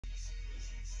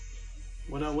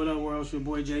What up, world? It's your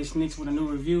boy Jay Sneaks with a new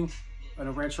review of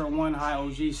the Retro 1 High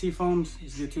OG SeaFoams.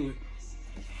 Let's get to it.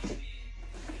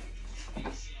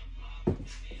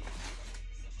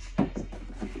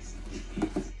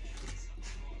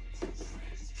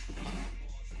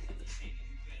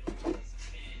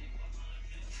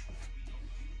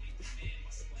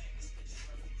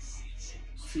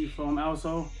 SeaFoam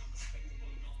outsole,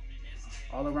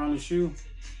 all around the shoe,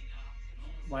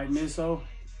 white midsole,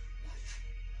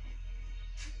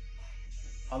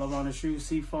 all around the shoe,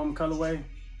 SeaFoam colorway,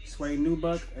 suede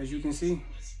nubuck, as you can see.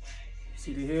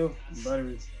 See the heel,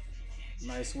 buttery,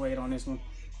 nice suede on this one.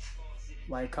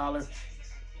 White collar,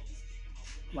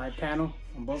 white panel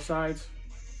on both sides,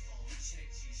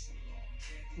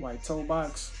 white toe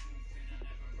box.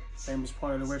 Famous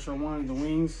part of the Retro 1, the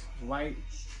wings, white.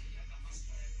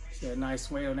 See that nice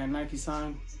suede on that Nike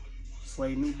sign.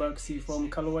 Suede nubuck, SeaFoam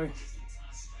colorway.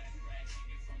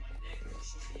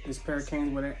 This pair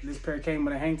came with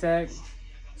a hang tag.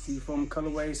 SeaFoam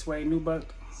colorway, suede nubuck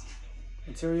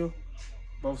material.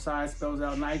 Both sides spells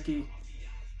out Nike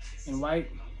in white.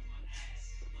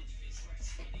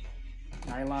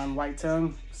 Nylon white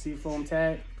tongue, SeaFoam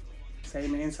tag.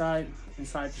 Same inside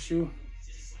the shoe.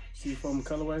 SeaFoam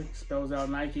colorway, spells out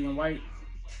Nike in white.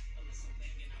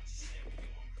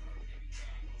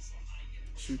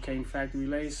 Shoe came factory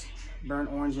lace,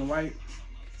 burnt orange and white.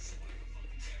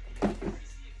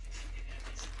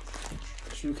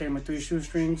 Shoe came with 3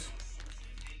 shoestrings,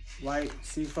 white,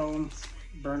 SeaFoam,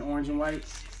 burnt orange and white.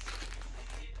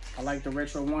 I like the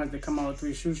Retro 1s that come out with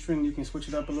 3 shoestrings. You can switch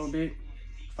it up a little bit.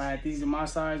 If I had these in my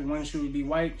size, one shoe would be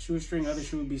white shoestring, other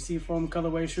shoe would be SeaFoam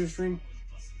colorway shoestring.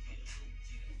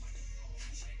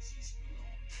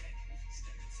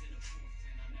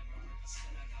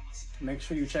 Make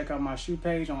sure you check out my shoe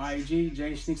page on IG,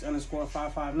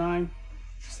 jsneaks_559.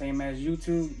 Same as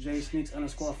YouTube,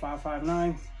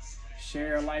 jsneaks_559.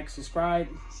 Share, like, subscribe,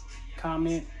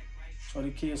 comment, show the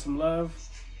kids some love.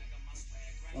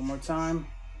 One more time.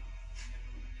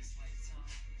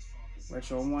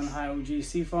 Retro 1 High OG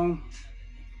SeaFoam,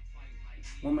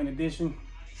 women edition.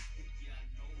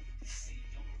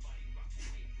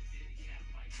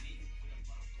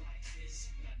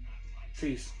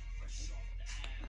 Peace.